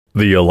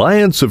The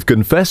Alliance of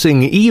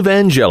Confessing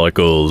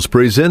Evangelicals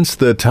presents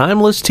the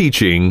timeless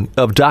teaching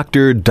of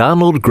Dr.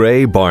 Donald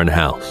Gray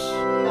Barnhouse.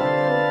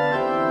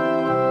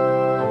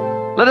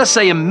 Let us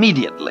say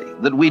immediately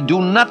that we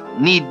do not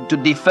need to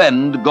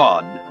defend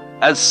God,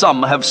 as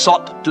some have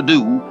sought to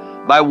do,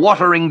 by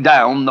watering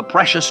down the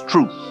precious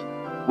truth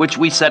which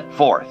we set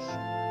forth.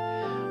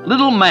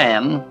 Little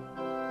man,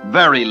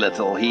 very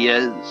little he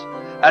is,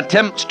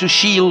 attempts to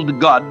shield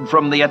God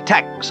from the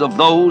attacks of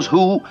those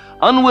who,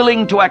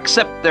 unwilling to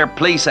accept their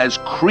place as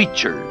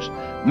creatures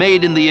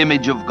made in the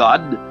image of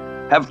God,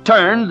 have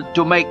turned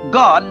to make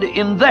God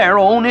in their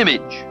own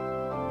image.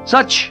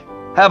 Such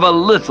have a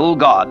little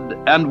God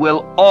and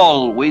will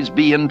always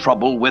be in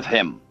trouble with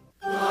him.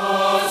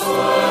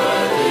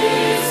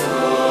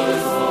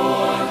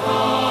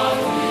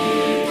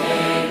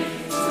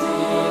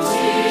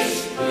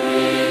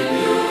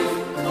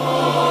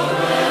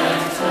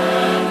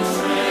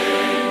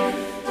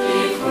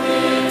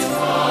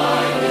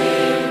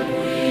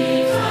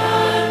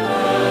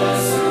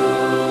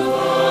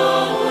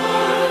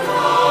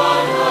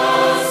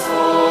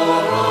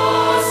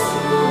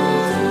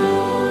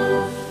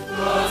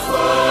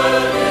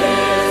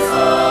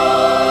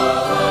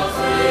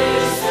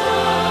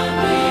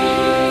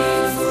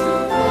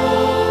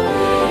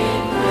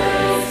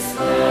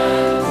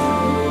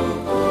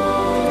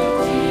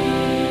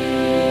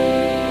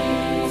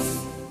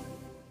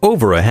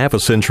 Over a half a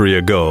century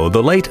ago,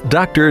 the late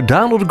Dr.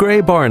 Donald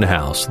Gray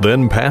Barnhouse,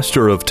 then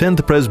pastor of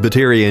 10th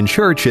Presbyterian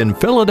Church in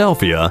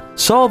Philadelphia,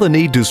 saw the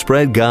need to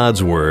spread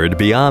God's Word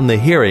beyond the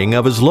hearing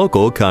of his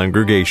local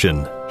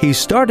congregation. He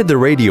started the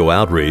radio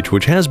outreach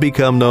which has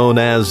become known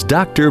as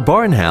Dr.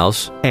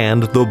 Barnhouse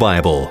and the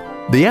Bible.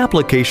 The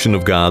application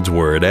of God's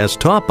Word as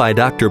taught by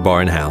Dr.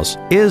 Barnhouse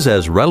is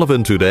as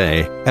relevant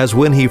today as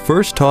when he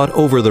first taught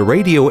over the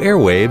radio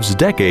airwaves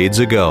decades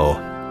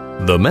ago.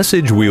 The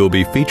message we will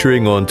be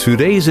featuring on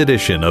today's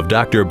edition of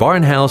Dr.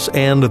 Barnhouse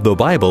and the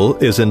Bible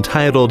is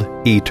entitled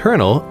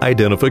Eternal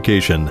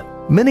Identification.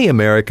 Many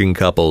American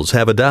couples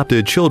have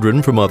adopted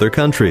children from other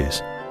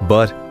countries,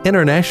 but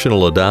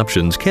international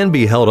adoptions can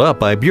be held up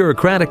by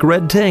bureaucratic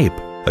red tape.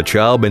 A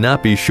child may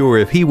not be sure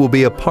if he will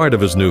be a part of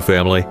his new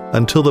family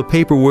until the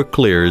paperwork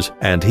clears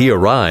and he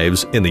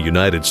arrives in the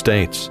United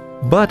States.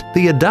 But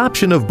the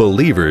adoption of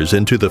believers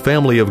into the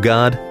family of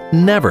God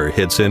never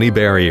hits any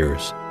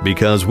barriers,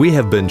 because we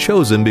have been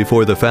chosen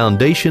before the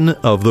foundation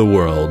of the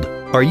world.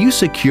 Are you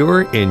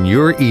secure in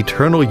your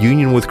eternal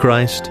union with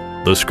Christ?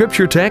 The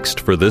scripture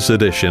text for this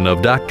edition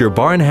of Dr.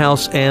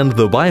 Barnhouse and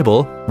the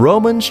Bible,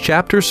 Romans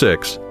chapter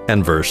 6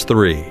 and verse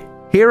 3.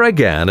 Here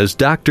again is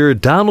Dr.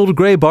 Donald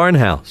Gray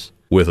Barnhouse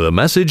with a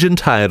message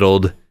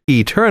entitled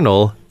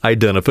Eternal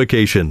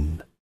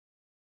Identification.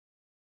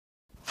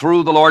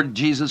 Through the Lord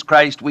Jesus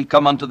Christ we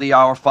come unto thee,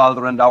 our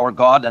Father and our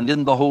God, and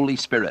in the Holy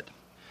Spirit.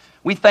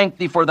 We thank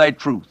thee for thy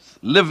truth,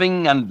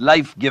 living and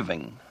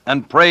life-giving,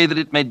 and pray that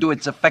it may do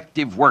its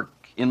effective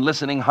work in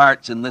listening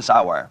hearts in this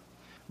hour.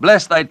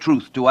 Bless thy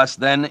truth to us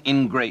then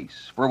in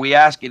grace, for we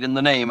ask it in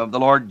the name of the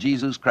Lord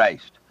Jesus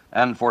Christ,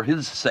 and for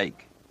his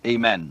sake.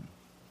 Amen.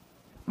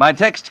 My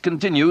text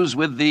continues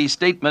with the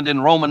statement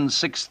in Romans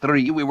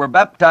 6:3, we were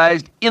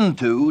baptized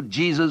into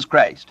Jesus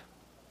Christ.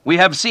 We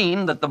have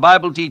seen that the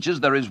Bible teaches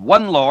there is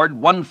one Lord,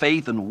 one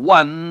faith, and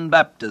one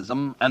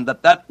baptism, and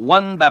that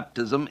one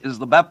baptism is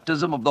the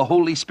baptism of the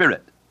Holy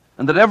Spirit,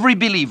 and that every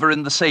believer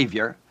in the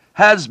Savior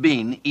has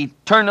been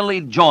eternally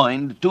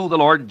joined to the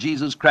Lord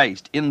Jesus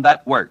Christ in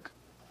that work.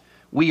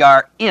 We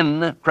are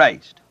in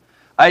Christ,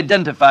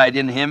 identified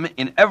in him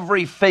in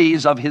every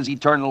phase of his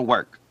eternal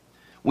work.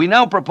 We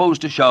now propose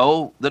to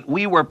show that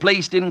we were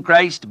placed in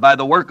Christ by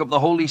the work of the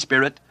Holy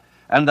Spirit,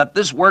 and that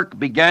this work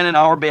began in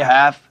our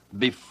behalf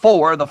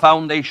before the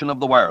foundation of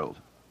the world.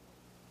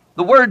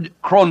 The word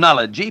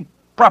chronology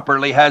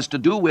properly has to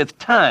do with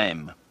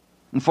time,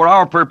 and for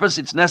our purpose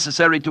it's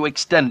necessary to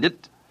extend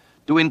it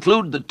to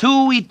include the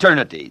two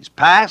eternities,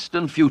 past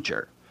and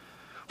future,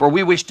 for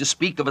we wish to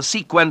speak of a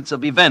sequence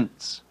of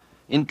events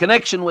in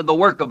connection with the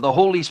work of the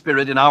Holy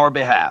Spirit in our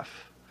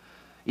behalf,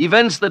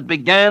 events that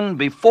began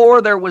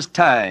before there was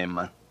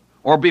time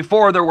or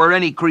before there were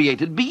any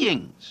created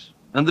beings,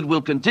 and that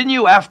will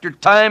continue after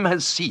time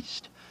has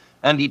ceased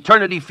and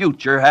eternity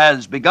future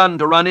has begun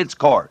to run its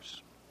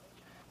course.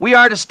 We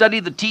are to study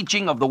the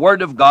teaching of the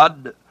Word of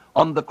God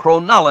on the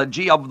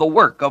chronology of the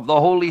work of the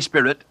Holy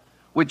Spirit,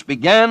 which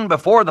began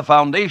before the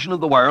foundation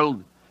of the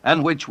world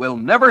and which will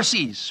never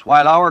cease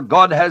while our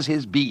God has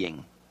his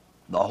being.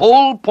 The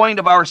whole point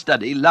of our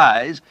study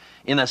lies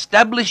in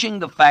establishing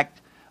the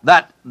fact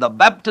that the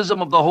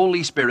baptism of the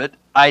Holy Spirit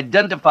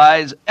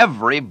identifies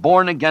every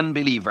born-again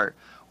believer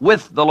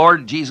with the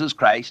Lord Jesus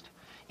Christ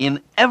in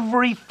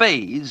every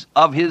phase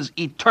of his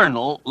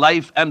eternal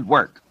life and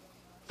work.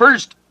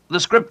 First, the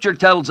Scripture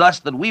tells us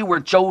that we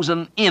were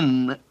chosen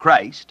in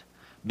Christ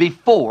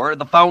before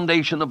the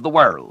foundation of the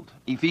world,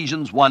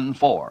 Ephesians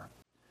 1:4.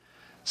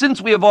 Since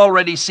we have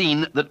already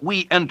seen that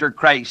we enter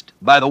Christ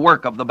by the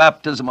work of the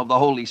baptism of the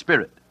Holy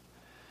Spirit,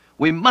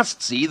 we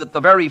must see that the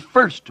very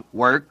first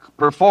work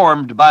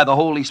performed by the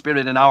Holy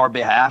Spirit in our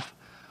behalf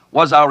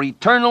was our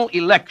eternal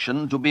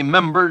election to be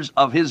members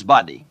of his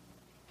body.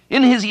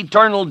 In his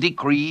eternal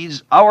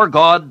decrees, our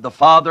God, the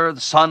Father,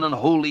 the Son, and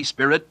Holy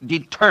Spirit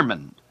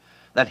determined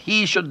that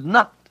he should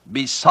not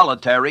be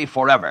solitary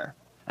forever,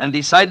 and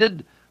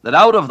decided that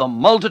out of the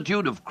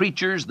multitude of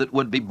creatures that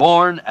would be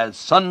born as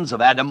sons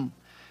of Adam,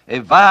 a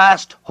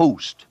vast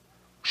host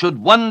should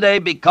one day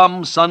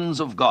become sons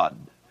of God,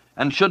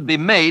 and should be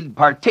made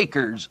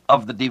partakers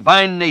of the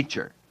divine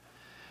nature,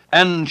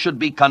 and should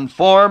be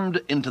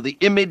conformed into the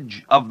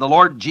image of the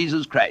Lord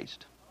Jesus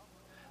Christ.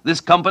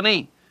 This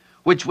company,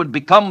 which would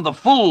become the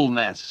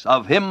fullness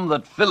of him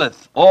that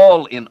filleth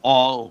all in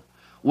all,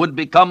 would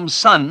become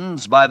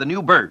sons by the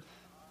new birth,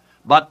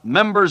 but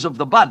members of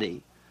the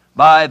body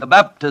by the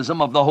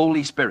baptism of the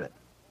Holy Spirit.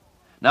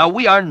 Now,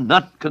 we are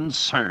not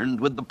concerned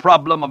with the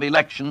problem of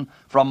election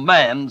from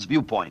man's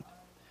viewpoint.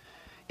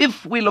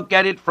 If we look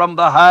at it from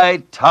the high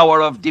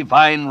tower of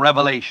divine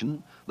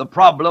revelation, the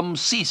problem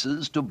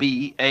ceases to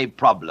be a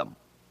problem.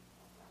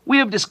 We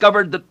have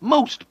discovered that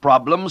most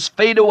problems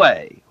fade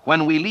away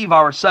when we leave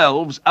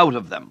ourselves out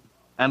of them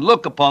and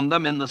look upon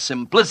them in the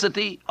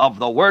simplicity of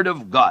the Word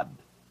of God.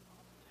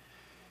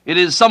 It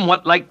is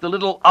somewhat like the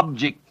little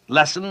object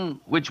lesson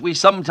which we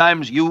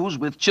sometimes use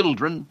with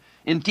children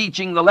in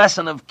teaching the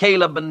lesson of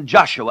Caleb and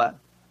Joshua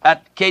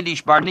at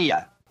Kadesh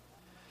Barnea.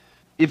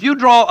 If you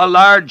draw a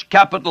large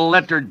capital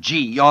letter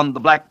G on the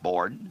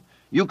blackboard,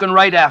 you can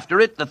write after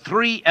it the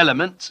three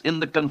elements in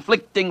the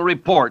conflicting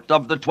report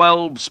of the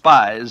 12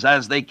 spies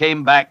as they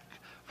came back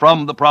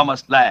from the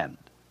promised land.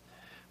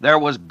 There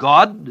was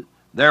God,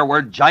 there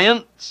were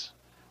giants,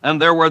 and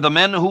there were the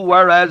men who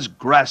were as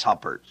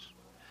grasshoppers.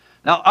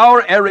 Now,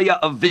 our area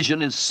of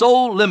vision is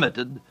so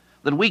limited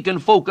that we can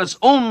focus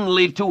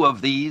only 2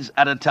 of these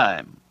at a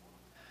time.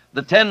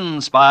 The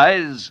 10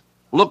 spies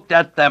looked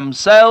at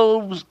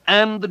themselves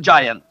and the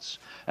giants,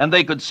 and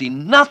they could see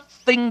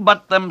nothing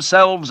but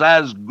themselves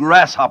as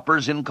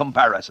grasshoppers in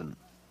comparison.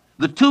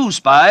 The 2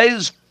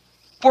 spies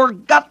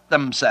forgot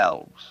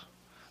themselves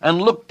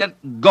and looked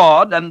at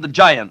God and the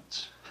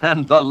giants,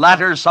 and the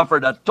latter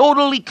suffered a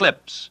total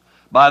eclipse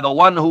by the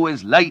one who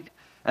is light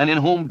and in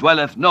whom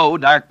dwelleth no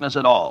darkness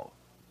at all.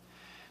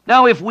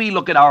 Now, if we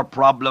look at our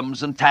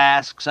problems and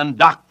tasks and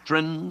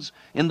doctrines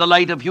in the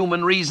light of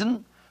human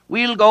reason,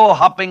 we'll go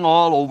hopping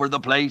all over the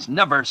place,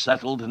 never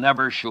settled,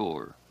 never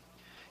sure.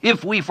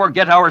 If we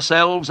forget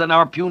ourselves and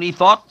our puny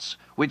thoughts,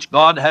 which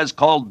God has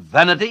called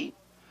vanity,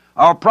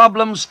 our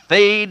problems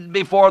fade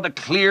before the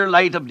clear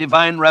light of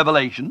divine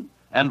revelation,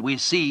 and we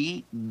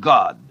see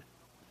God.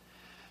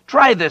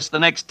 Try this the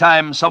next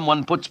time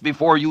someone puts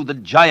before you the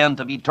giant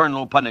of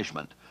eternal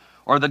punishment,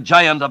 or the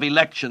giant of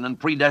election and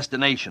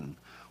predestination,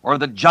 or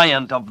the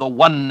giant of the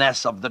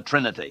oneness of the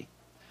Trinity.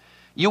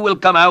 You will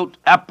come out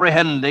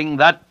apprehending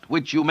that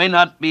which you may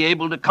not be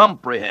able to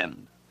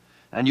comprehend,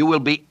 and you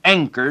will be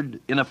anchored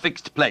in a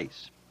fixed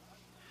place.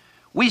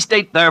 We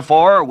state,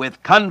 therefore,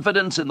 with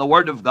confidence in the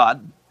Word of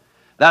God,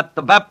 that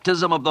the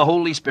baptism of the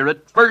Holy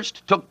Spirit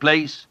first took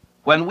place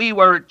when we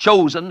were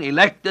chosen,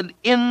 elected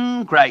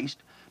in Christ,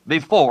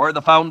 before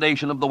the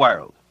foundation of the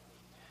world.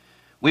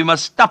 We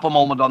must stop a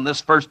moment on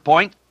this first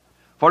point,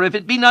 for if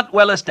it be not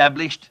well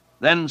established,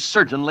 then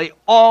certainly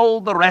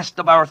all the rest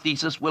of our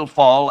thesis will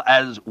fall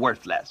as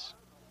worthless.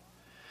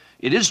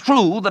 It is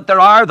true that there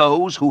are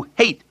those who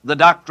hate the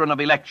doctrine of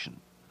election,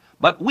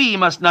 but we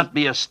must not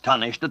be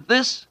astonished at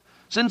this,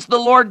 since the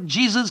Lord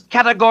Jesus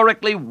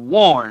categorically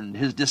warned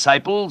his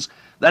disciples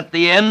that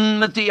the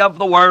enmity of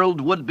the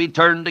world would be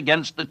turned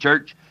against the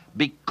church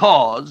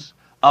because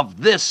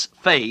of this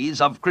phase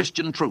of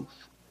Christian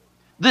truth.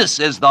 This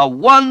is the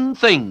one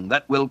thing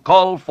that will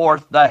call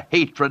forth the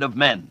hatred of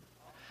men.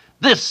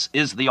 This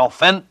is the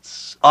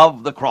offense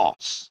of the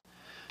cross.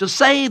 To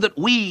say that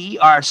we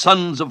are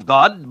sons of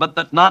God, but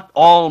that not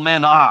all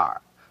men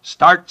are,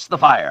 starts the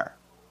fire.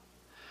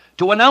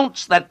 To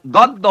announce that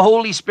God the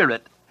Holy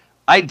Spirit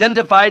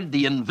identified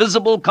the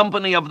invisible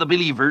company of the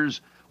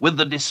believers with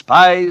the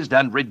despised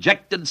and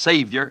rejected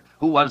Savior,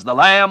 who was the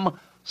Lamb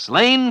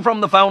slain from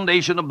the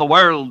foundation of the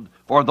world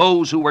for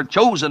those who were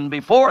chosen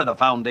before the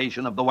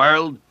foundation of the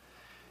world,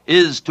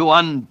 is to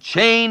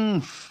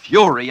unchain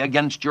fury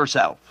against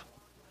yourself.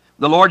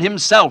 The Lord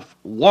himself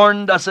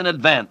warned us in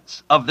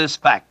advance of this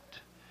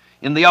fact.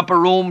 In the upper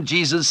room,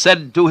 Jesus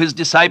said to his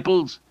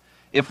disciples,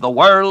 "If the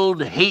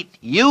world hate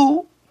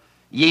you,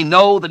 ye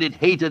know that it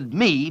hated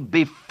me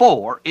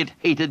before it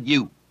hated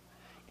you.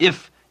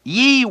 If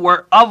ye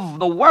were of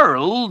the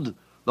world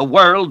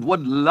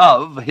would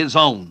love his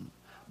own.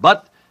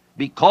 But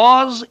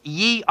because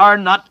ye are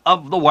not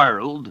of the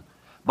world,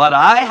 but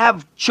I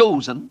have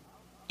chosen,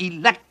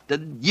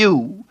 elected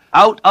you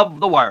out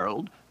of the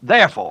world,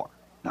 therefore,"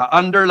 now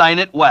underline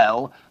it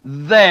well,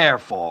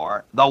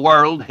 "therefore the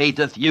world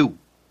hateth you."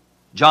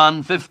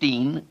 John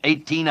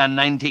 15:18 and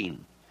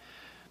 19.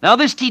 Now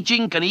this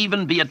teaching can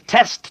even be a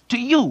test to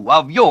you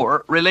of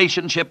your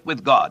relationship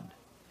with God.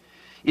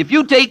 If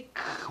you take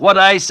what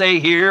I say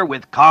here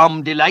with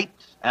calm delight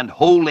and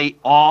holy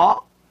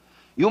awe,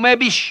 you may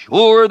be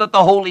sure that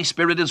the Holy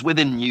Spirit is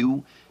within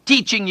you,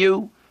 teaching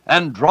you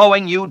and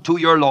drawing you to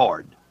your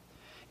Lord.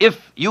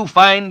 If you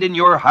find in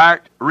your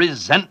heart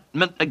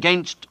resentment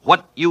against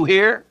what you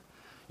hear,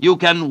 you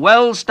can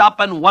well stop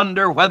and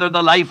wonder whether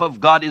the life of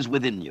God is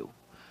within you,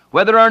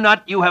 whether or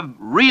not you have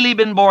really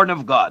been born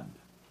of God.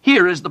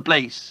 Here is the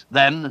place,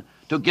 then,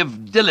 to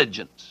give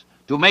diligence,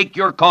 to make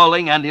your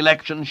calling and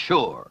election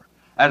sure,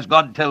 as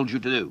God tells you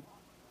to do.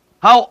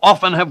 How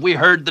often have we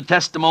heard the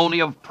testimony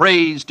of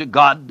praise to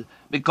God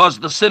because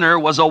the sinner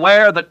was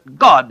aware that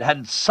God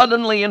had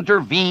suddenly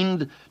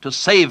intervened to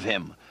save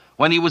him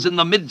when he was in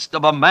the midst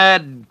of a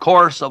mad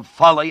course of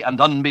folly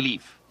and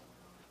unbelief?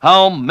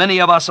 How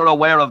many of us are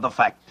aware of the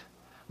fact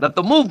that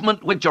the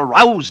movement which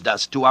aroused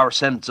us to our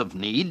sense of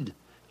need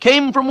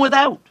came from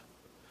without,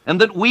 and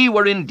that we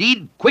were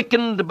indeed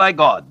quickened by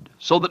God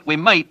so that we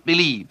might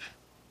believe?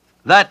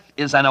 That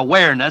is an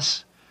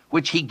awareness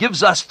which he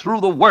gives us through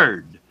the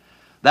Word,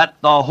 that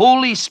the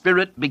Holy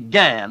Spirit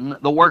began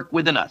the work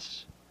within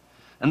us,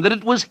 and that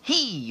it was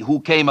he who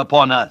came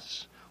upon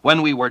us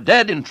when we were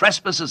dead in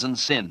trespasses and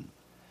sin,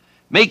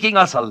 making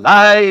us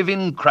alive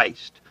in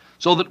Christ,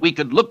 so that we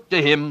could look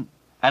to him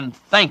and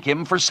thank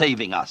him for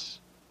saving us.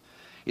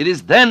 It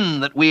is then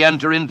that we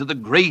enter into the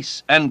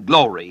grace and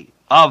glory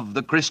of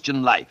the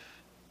Christian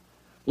life.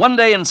 One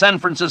day in San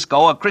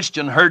Francisco, a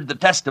Christian heard the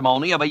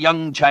testimony of a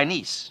young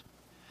Chinese.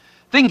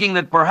 Thinking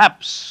that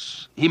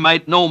perhaps he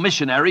might know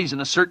missionaries in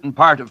a certain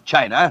part of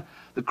China,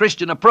 the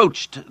Christian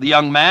approached the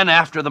young man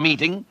after the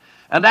meeting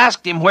and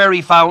asked him where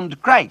he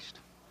found Christ.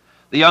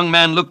 The young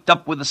man looked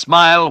up with a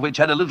smile which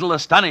had a little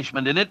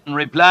astonishment in it and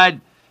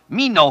replied,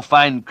 "Me no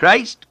find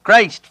Christ,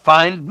 Christ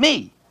find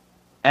me."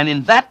 And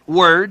in that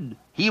word,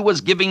 he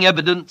was giving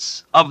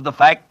evidence of the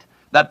fact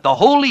that the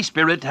Holy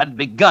Spirit had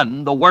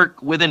begun the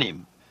work within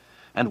him.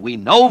 And we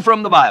know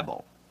from the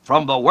Bible,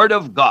 from the Word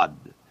of God,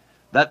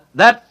 that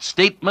that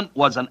statement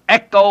was an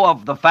echo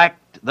of the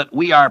fact that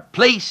we are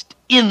placed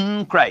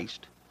in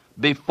Christ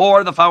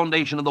before the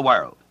foundation of the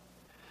world.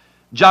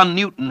 John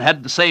Newton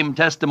had the same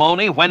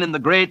testimony when in the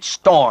great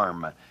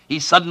storm he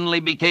suddenly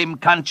became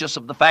conscious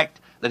of the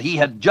fact that he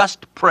had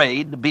just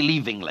prayed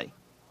believingly.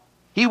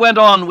 He went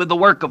on with the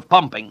work of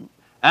pumping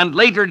and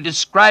later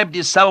described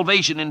his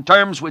salvation in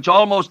terms which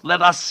almost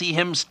let us see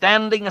him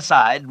standing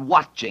aside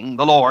watching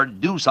the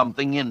Lord do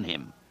something in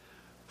him.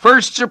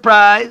 First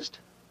surprised,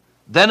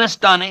 then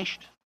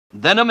astonished,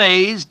 then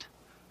amazed,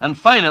 and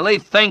finally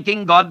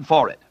thanking God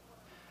for it.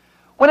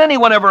 When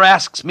anyone ever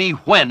asks me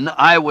when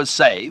I was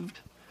saved,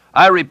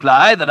 I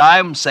reply that I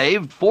am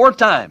saved 4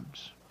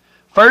 times.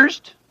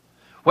 First,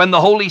 when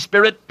the Holy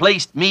Spirit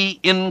placed me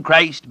in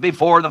Christ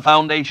before the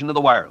foundation of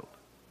the world.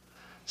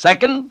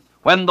 Second,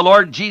 when the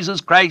Lord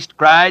Jesus Christ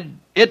cried,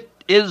 "It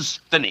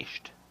is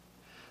finished."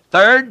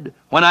 Third,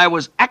 when I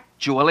was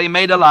actually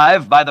made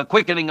alive by the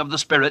quickening of the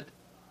Spirit.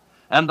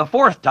 And the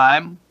 4th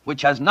time,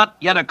 which has not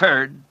yet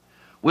occurred,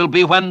 will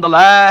be when the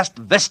last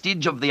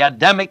vestige of the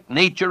Adamic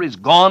nature is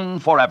gone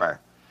forever,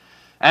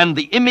 and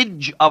the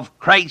image of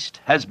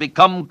Christ has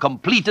become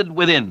completed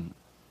within,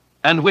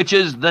 and which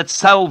is that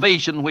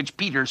salvation which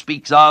Peter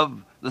speaks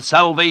of, the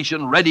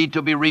salvation ready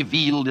to be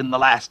revealed in the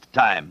last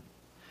time.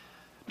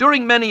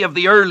 During many of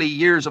the early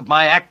years of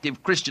my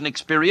active Christian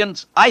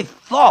experience, I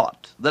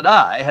thought that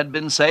I had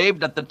been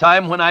saved at the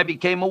time when I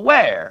became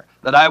aware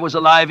that I was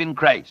alive in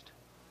Christ.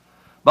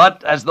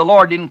 But as the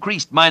Lord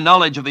increased my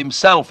knowledge of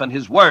himself and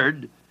his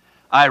Word,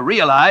 I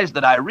realized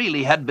that I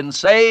really had been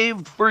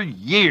saved for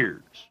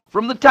years,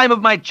 from the time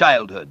of my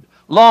childhood,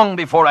 long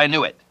before I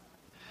knew it.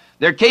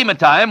 There came a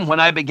time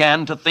when I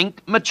began to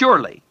think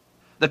maturely.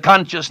 The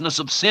consciousness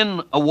of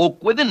sin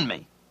awoke within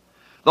me.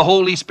 The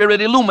Holy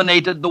Spirit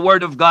illuminated the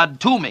Word of God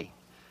to me,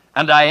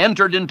 and I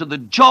entered into the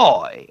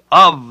joy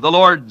of the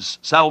Lord's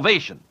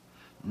salvation.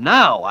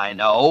 Now I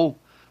know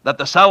that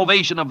the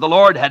salvation of the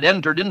Lord had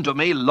entered into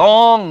me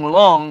long,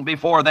 long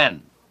before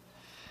then.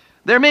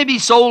 There may be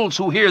souls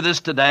who hear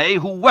this today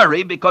who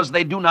worry because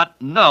they do not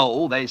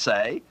know, they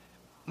say,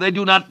 they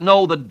do not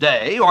know the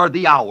day or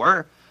the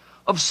hour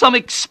of some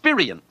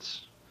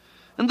experience,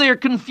 and they are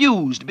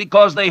confused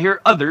because they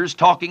hear others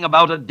talking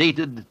about a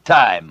dated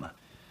time.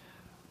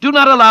 Do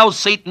not allow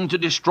Satan to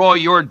destroy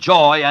your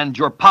joy and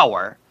your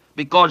power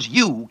because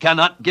you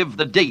cannot give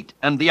the date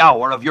and the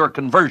hour of your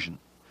conversion.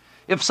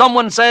 If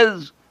someone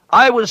says,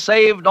 "I was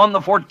saved on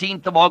the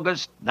 14th of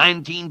August,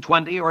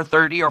 1920 or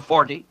 30 or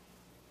 40,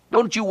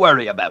 don't you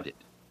worry about it.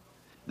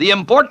 The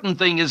important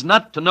thing is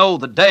not to know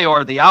the day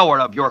or the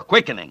hour of your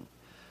quickening,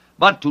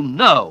 but to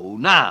know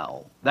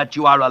now that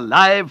you are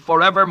alive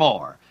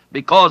forevermore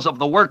because of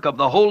the work of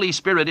the Holy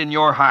Spirit in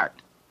your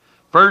heart.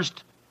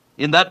 First,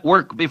 in that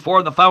work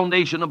before the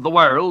foundation of the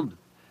world,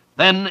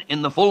 then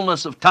in the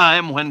fullness of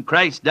time when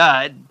Christ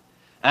died,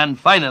 and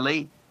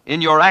finally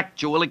in your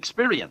actual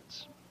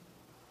experience.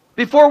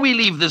 Before we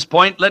leave this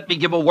point, let me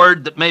give a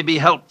word that may be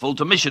helpful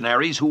to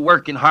missionaries who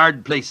work in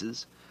hard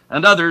places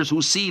and others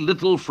who see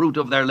little fruit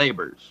of their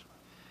labors.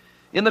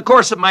 In the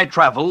course of my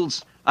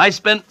travels, I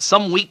spent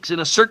some weeks in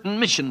a certain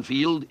mission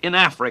field in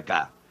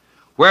Africa,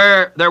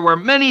 where there were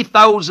many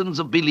thousands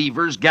of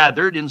believers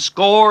gathered in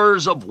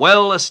scores of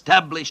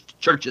well-established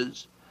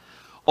churches,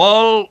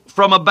 all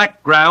from a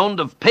background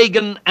of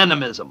pagan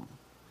animism.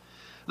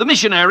 The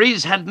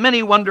missionaries had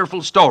many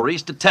wonderful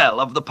stories to tell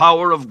of the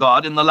power of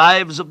God in the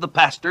lives of the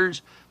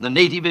pastors, the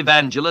native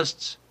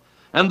evangelists,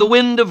 and the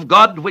wind of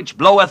God which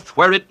bloweth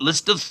where it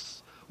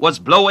listeth was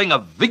blowing a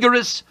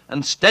vigorous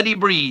and steady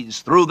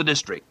breeze through the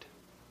district.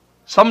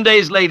 Some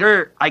days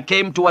later, I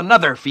came to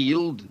another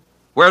field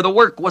where the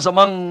work was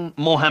among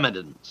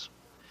Mohammedans.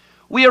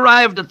 We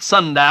arrived at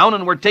sundown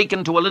and were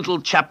taken to a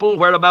little chapel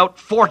where about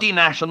 40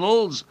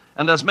 nationals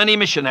and as many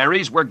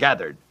missionaries were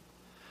gathered,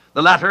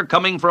 the latter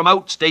coming from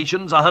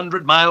outstations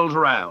 100 miles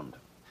around.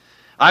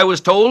 I was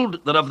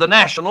told that of the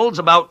nationals,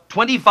 about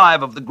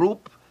 25 of the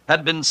group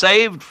had been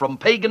saved from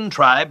pagan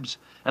tribes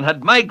and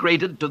had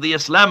migrated to the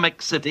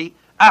Islamic city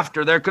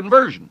after their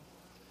conversion.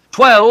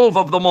 12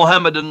 of the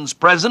Mohammedans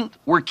present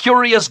were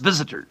curious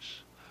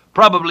visitors,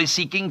 probably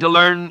seeking to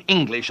learn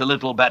English a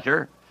little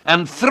better,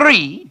 and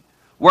 3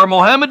 were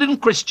Mohammedan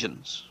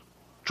Christians,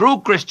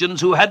 true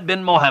Christians who had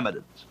been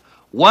Mohammedans.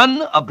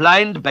 1 a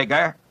blind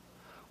beggar,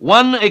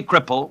 1 a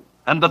cripple,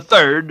 and the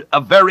 3rd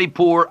a very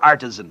poor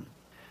artisan.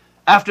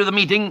 After the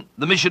meeting,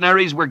 the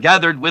missionaries were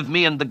gathered with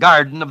me in the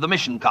garden of the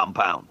mission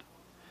compound.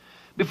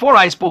 Before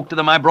I spoke to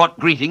them, I brought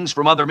greetings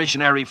from other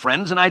missionary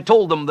friends, and I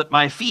told them that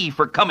my fee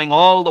for coming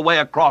all the way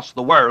across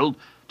the world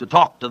to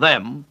talk to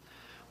them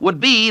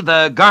would be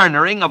the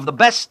garnering of the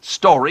best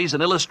stories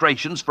and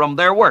illustrations from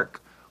their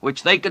work,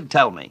 which they could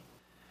tell me.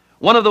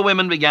 One of the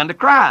women began to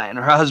cry, and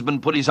her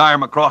husband put his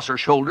arm across her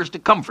shoulders to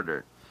comfort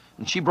her.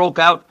 And she broke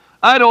out,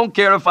 "I don't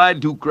care if I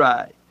do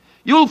cry.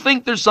 You'll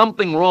think there's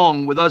something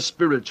wrong with us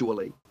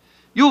spiritually.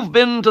 You've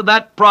been to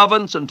that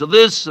province and to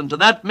this and to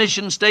that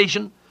mission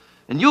station,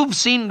 and you've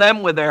seen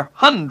them with their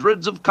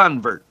hundreds of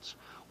converts.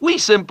 We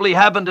simply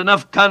haven't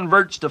enough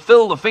converts to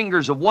fill the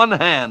fingers of one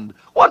hand.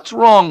 What's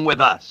wrong with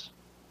us?"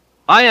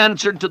 I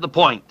answered to the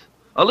point,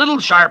 a little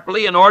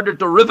sharply in order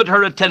to rivet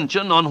her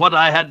attention on what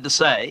I had to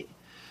say,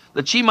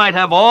 that she might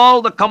have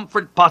all the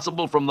comfort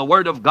possible from the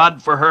Word of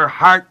God for her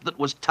heart that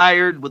was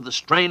tired with the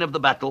strain of the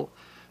battle,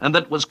 and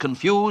that was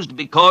confused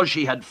because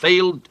she had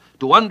failed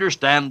to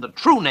understand the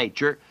true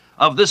nature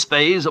of this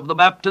phase of the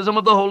baptism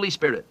of the Holy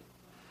Spirit.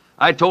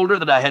 I told her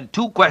that I had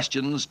 2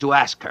 questions to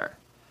ask her,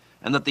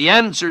 and that the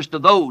answers to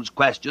those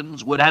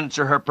questions would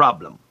answer her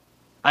problem.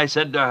 I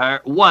said to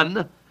her,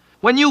 1,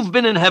 when you've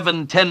been in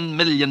heaven 10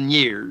 million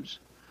years,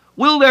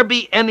 will there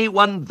be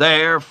anyone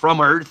there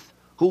from earth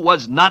who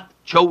was not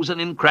chosen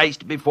in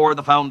Christ before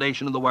the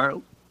foundation of the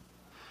world?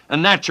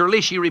 And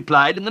naturally she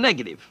replied in the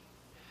negative.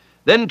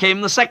 Then came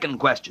the second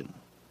question.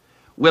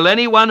 Will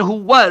anyone who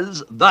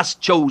was thus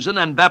chosen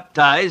and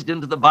baptized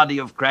into the body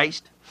of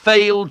Christ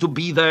fail to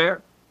be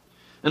there?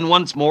 And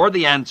once more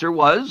the answer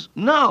was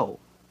no.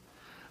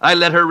 I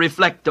let her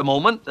reflect a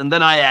moment, and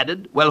then I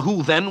added, well,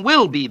 who then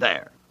will be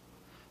there?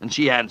 And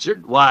she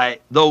answered, why,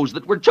 those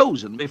that were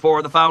chosen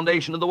before the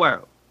foundation of the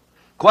world.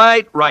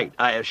 Quite right,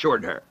 I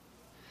assured her.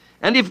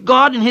 And if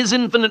God in his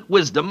infinite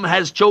wisdom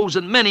has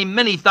chosen many,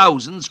 many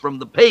thousands from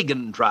the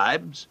pagan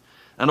tribes,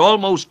 and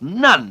almost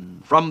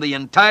none from the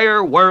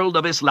entire world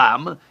of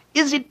Islam,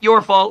 is it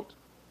your fault?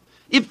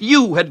 If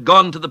you had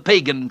gone to the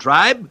pagan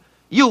tribe,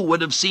 you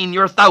would have seen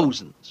your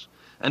thousands.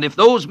 And if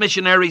those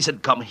missionaries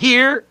had come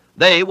here,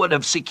 they would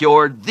have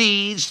secured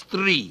these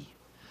 3.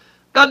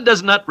 God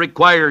does not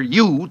require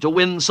you to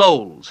win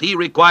souls. He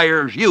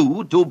requires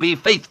you to be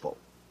faithful.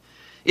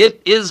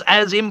 It is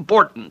as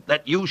important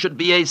that you should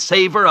be a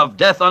saver of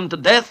death unto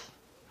death,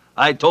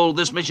 I told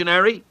this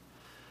missionary.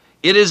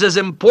 It is as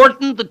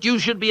important that you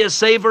should be a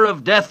saver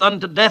of death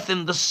unto death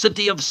in the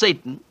city of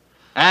Satan,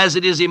 as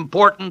it is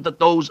important that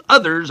those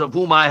others of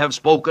whom I have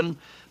spoken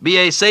be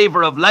a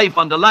saver of life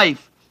unto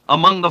life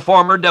among the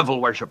former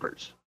devil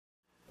worshippers.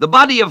 The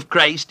body of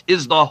Christ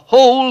is the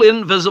whole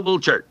invisible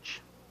church.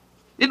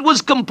 It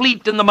was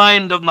complete in the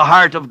mind and the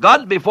heart of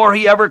God before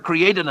he ever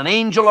created an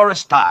angel or a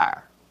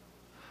star.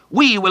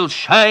 We will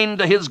shine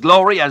to his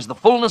glory as the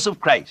fullness of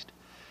Christ,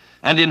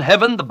 and in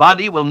heaven the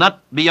body will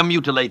not be a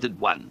mutilated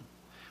one.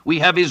 We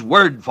have his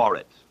word for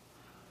it.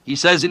 He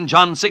says in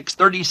John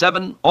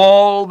 6:37,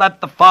 all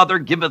that the Father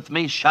giveth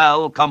me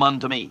shall come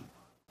unto me.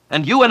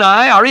 And you and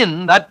I are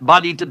in that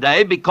body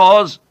today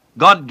because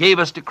God gave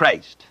us to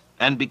Christ,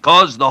 and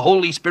because the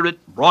Holy Spirit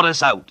brought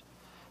us out.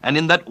 And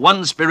in that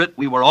one Spirit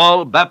we were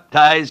all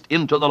baptized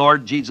into the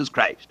Lord Jesus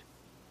Christ.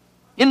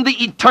 In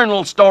the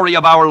eternal story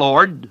of our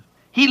Lord,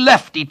 he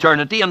left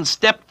eternity and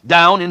stepped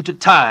down into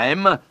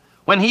time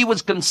when he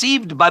was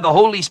conceived by the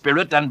Holy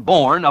Spirit and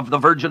born of the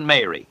Virgin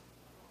Mary.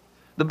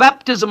 The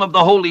baptism of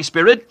the Holy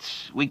Spirit,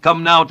 we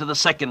come now to the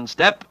second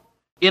step,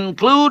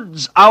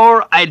 includes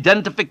our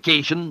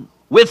identification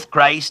with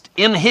Christ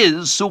in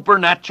his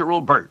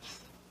supernatural birth.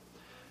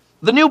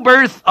 The new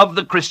birth of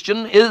the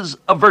Christian is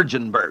a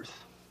virgin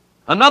birth.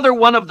 Another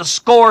one of the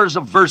scores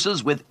of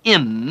verses with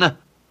in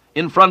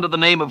front of the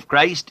name of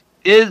Christ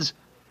is,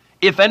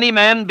 if any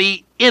man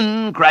be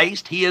in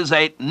Christ, he is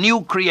a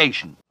new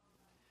creation.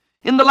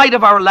 In the light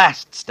of our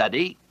last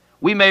study,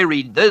 we may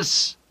read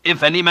this,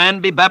 if any man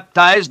be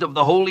baptized of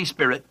the Holy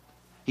Spirit,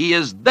 he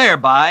is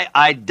thereby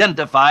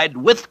identified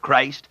with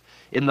Christ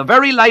in the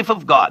very life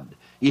of God.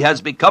 He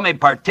has become a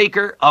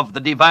partaker of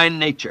the divine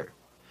nature.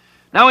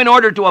 Now, in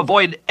order to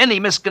avoid any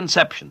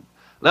misconception,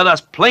 let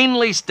us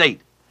plainly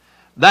state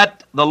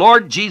that the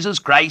Lord Jesus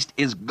Christ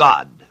is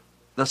God,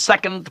 the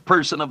second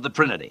person of the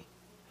Trinity.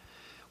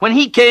 When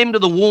he came to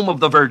the womb of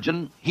the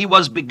Virgin, he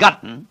was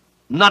begotten,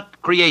 not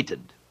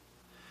created.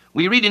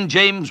 We read in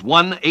James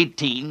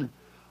 1:18,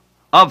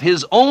 "Of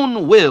his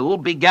own will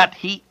begat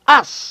he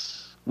us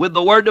with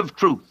the word of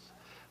truth,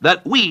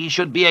 that we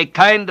should be a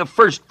kind of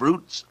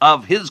firstfruits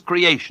of his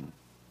creation."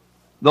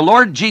 The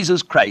Lord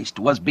Jesus Christ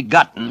was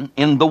begotten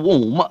in the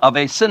womb of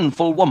a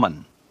sinful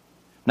woman.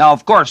 Now,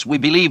 of course, we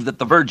believe that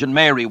the Virgin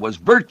Mary was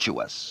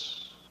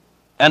virtuous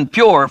and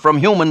pure from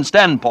human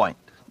standpoint,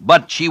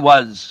 but she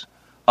was,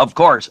 of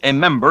course, a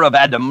member of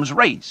Adam's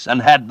race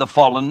and had the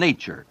fallen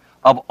nature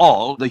of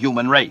all the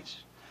human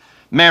race.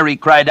 Mary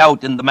cried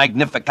out in the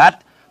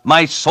Magnificat,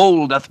 "My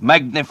soul doth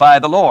magnify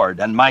the Lord,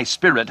 and my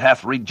spirit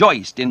hath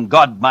rejoiced in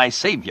God my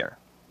Savior."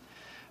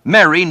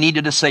 Mary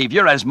needed a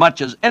Savior as much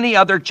as any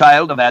other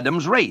child of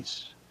Adam's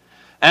race.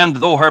 And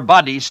though her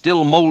body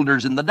still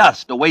molders in the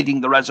dust,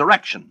 awaiting the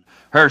resurrection,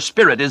 her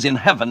spirit is in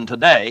heaven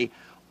today,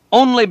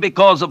 only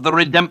because of the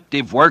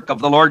redemptive work of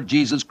the Lord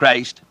Jesus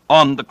Christ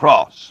on the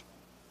cross.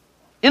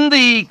 In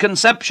the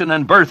conception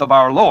and birth of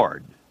our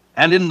Lord,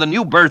 and in the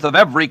new birth of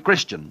every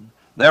Christian,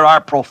 there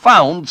are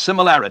profound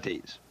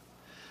similarities.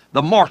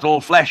 The mortal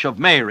flesh of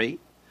Mary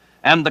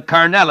and the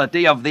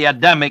carnality of the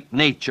Adamic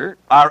nature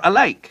are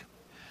alike.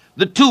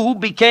 The two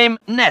became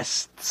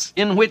nests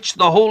in which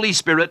the Holy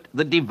Spirit,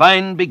 the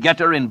divine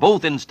begetter in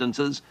both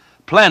instances,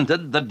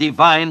 planted the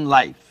divine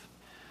life.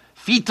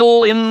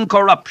 Fetal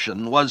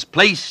incorruption was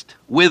placed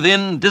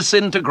within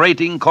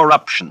disintegrating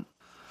corruption.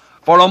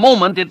 For a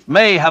moment it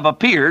may have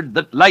appeared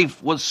that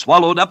life was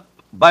swallowed up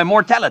by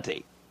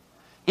mortality.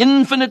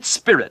 Infinite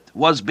spirit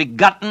was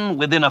begotten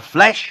within a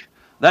flesh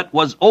that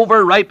was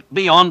overripe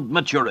beyond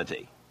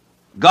maturity.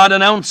 God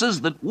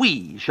announces that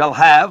we shall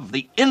have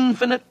the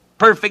infinite,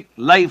 perfect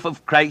life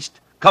of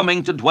Christ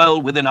coming to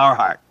dwell within our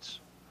hearts.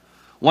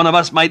 One of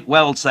us might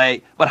well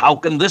say, "But how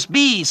can this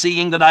be,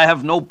 seeing that I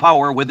have no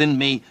power within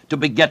me to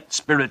beget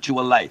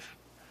spiritual life?"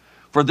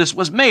 For this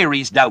was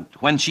Mary's doubt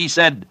when she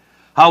said,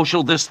 "How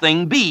shall this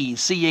thing be,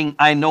 seeing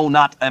I know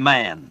not a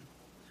man?"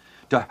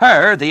 To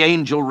her the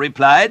angel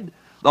replied,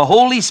 "The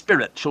Holy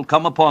Spirit shall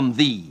come upon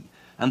thee,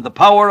 and the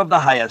power of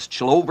the highest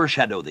shall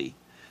overshadow thee.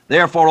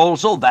 Therefore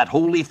also that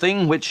holy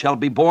thing which shall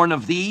be born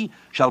of thee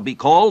shall be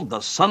called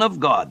the Son of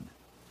God."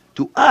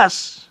 To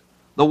us,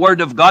 the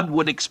Word of God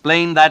would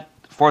explain that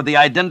for the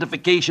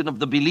identification of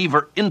the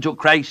believer into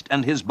Christ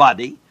and his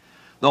body,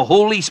 the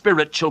Holy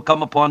Spirit shall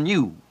come upon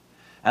you,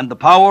 and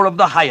the power of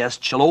the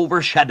highest shall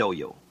overshadow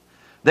you.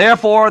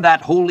 Therefore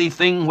that holy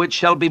thing which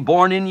shall be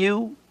born in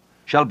you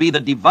shall be the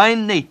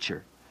divine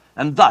nature,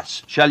 and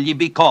thus shall ye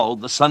be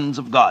called the sons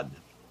of God.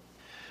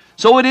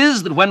 So it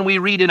is that when we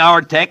read in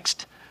our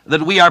text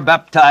that we are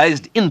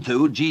baptized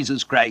into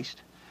Jesus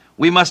Christ,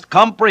 we must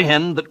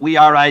comprehend that we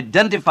are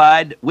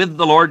identified with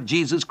the Lord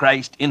Jesus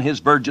Christ in his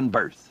virgin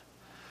birth.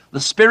 The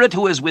Spirit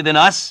who is within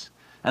us,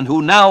 and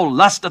who now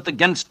lusteth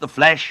against the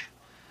flesh,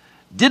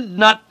 did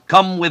not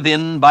come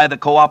within by the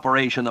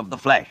cooperation of the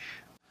flesh.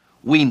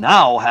 We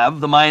now have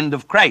the mind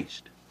of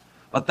Christ,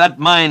 but that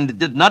mind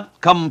did not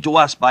come to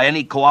us by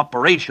any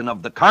cooperation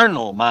of the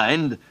carnal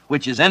mind,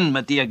 which is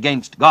enmity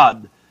against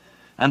God,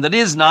 and that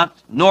is not,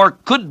 nor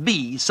could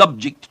be,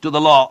 subject to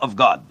the law of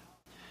God.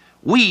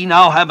 We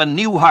now have a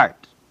new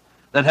heart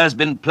that has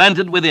been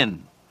planted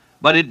within,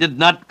 but it did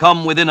not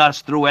come within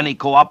us through any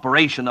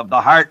cooperation of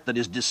the heart that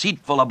is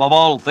deceitful above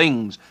all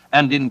things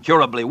and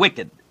incurably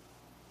wicked.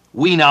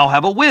 We now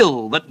have a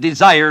will that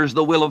desires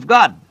the will of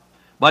God,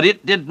 but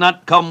it did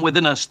not come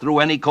within us through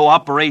any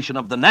cooperation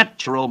of the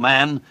natural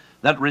man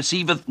that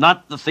receiveth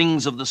not the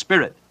things of the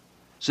Spirit,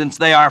 since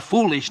they are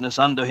foolishness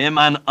unto him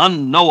and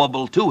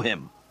unknowable to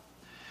him.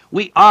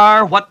 We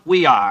are what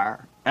we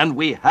are, and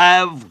we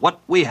have what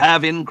we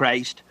have in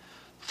Christ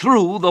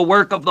through the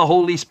work of the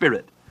Holy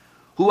Spirit,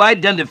 who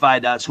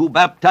identified us, who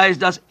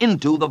baptized us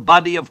into the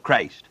body of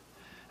Christ,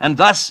 and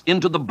thus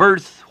into the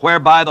birth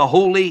whereby the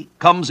holy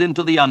comes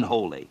into the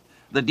unholy,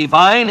 the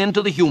divine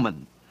into the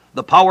human,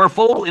 the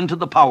powerful into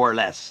the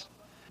powerless.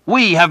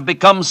 We have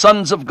become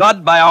sons of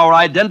God by our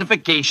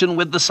identification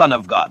with the Son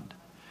of God.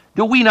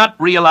 Do we not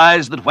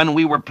realize that when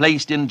we were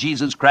placed in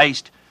Jesus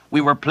Christ,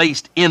 we were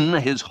placed in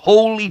his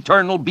whole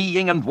eternal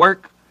being and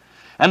work,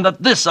 and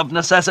that this of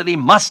necessity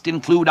must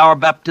include our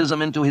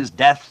baptism into his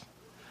death?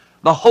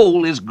 The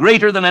whole is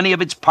greater than any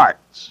of its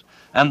parts,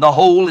 and the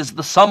whole is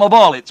the sum of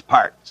all its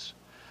parts.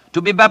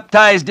 To be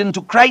baptized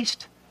into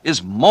Christ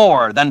is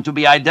more than to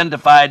be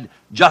identified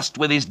just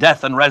with his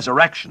death and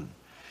resurrection.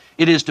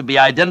 It is to be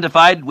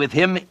identified with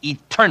him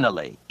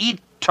eternally,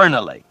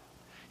 eternally.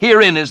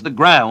 Herein is the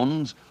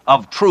grounds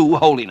of true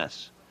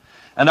holiness.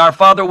 And our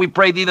Father, we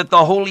pray thee that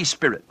the Holy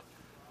Spirit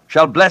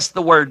shall bless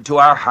the word to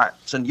our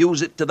hearts and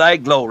use it to thy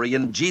glory.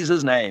 In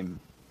Jesus' name,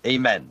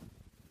 amen.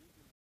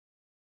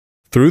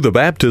 Through the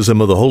baptism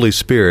of the Holy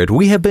Spirit,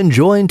 we have been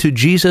joined to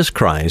Jesus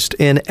Christ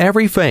in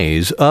every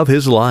phase of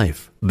His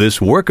life.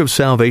 This work of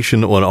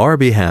salvation on our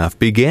behalf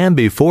began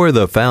before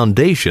the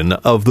foundation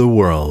of the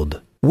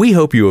world. We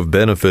hope you have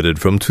benefited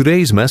from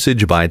today's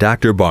message by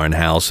Dr.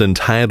 Barnhouse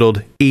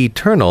entitled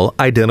Eternal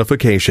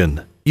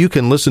Identification. You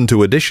can listen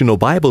to additional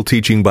Bible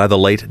teaching by the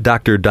late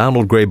Dr.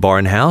 Donald Gray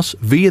Barnhouse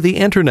via the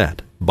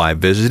Internet by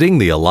visiting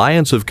the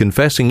Alliance of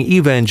Confessing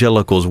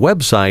Evangelicals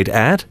website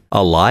at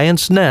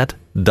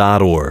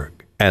alliancenet.org.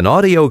 An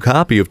audio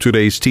copy of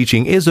today's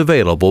teaching is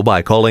available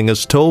by calling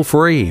us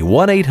toll-free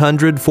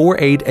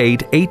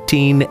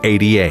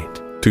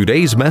 1-800-488-1888.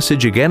 Today's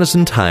message again is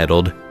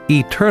entitled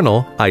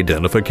Eternal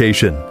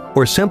Identification,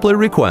 or simply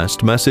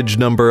request message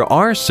number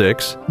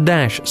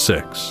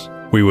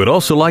R6-6. We would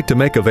also like to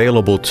make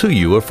available to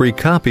you a free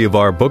copy of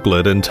our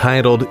booklet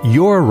entitled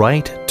Your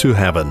Right to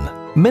Heaven.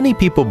 Many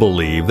people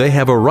believe they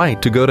have a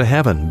right to go to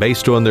heaven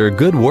based on their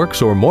good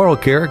works or moral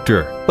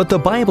character, but the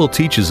Bible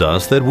teaches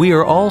us that we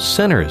are all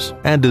sinners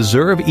and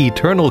deserve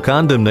eternal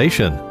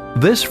condemnation.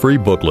 This free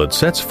booklet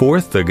sets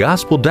forth the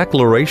gospel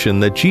declaration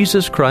that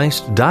Jesus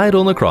Christ died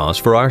on the cross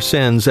for our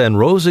sins and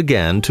rose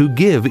again to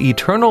give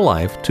eternal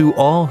life to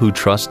all who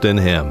trust in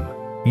Him.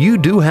 You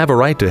do have a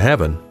right to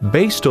heaven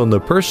based on the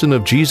person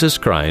of Jesus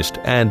Christ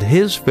and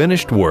His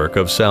finished work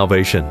of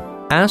salvation.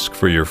 Ask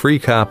for your free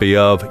copy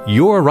of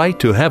Your Right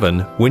to Heaven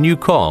when you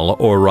call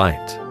or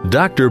write.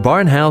 Dr.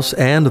 Barnhouse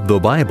and the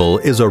Bible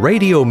is a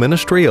radio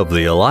ministry of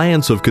the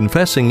Alliance of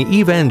Confessing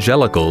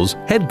Evangelicals,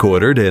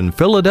 headquartered in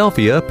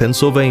Philadelphia,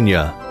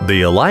 Pennsylvania.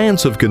 The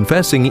Alliance of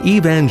Confessing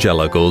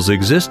Evangelicals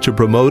exists to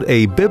promote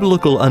a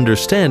biblical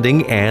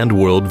understanding and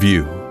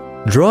worldview.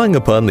 Drawing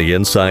upon the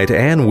insight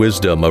and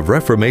wisdom of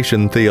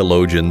Reformation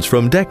theologians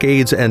from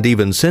decades and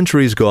even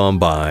centuries gone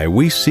by,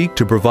 we seek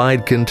to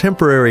provide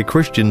contemporary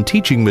Christian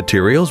teaching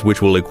materials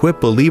which will equip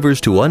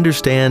believers to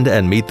understand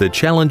and meet the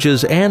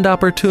challenges and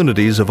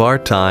opportunities of our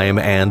time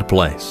and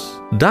place.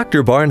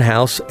 Dr.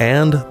 Barnhouse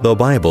and the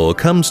Bible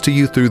comes to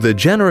you through the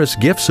generous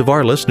gifts of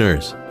our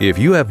listeners. If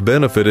you have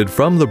benefited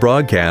from the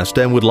broadcast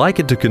and would like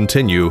it to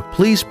continue,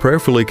 please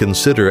prayerfully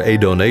consider a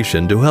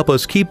donation to help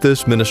us keep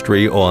this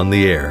ministry on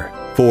the air.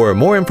 For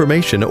more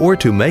information or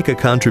to make a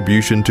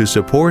contribution to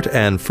support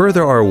and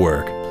further our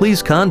work,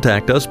 please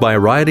contact us by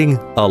writing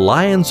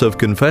Alliance of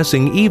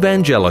Confessing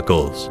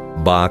Evangelicals,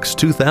 Box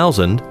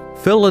 2000,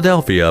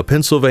 Philadelphia,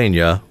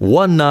 Pennsylvania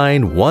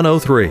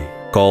 19103.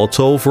 Call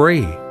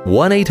toll-free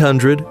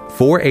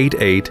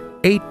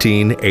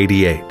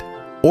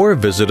 1-800-488-1888 or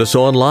visit us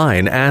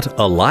online at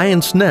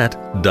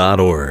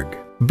alliancenet.org.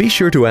 Be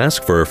sure to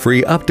ask for a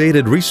free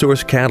updated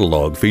resource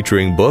catalog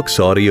featuring books,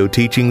 audio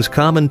teachings,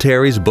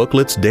 commentaries,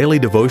 booklets, daily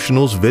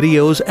devotionals,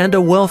 videos, and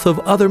a wealth of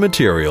other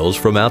materials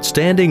from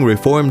outstanding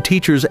Reformed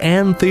teachers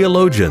and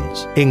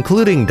theologians,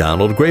 including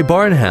Donald Gray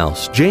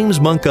Barnhouse,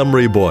 James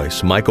Montgomery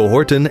Boyce, Michael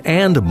Horton,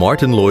 and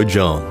Martin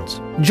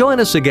Lloyd-Jones. Join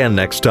us again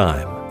next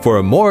time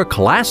for more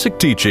classic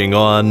teaching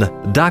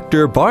on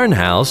Dr.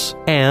 Barnhouse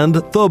and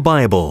the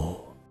Bible.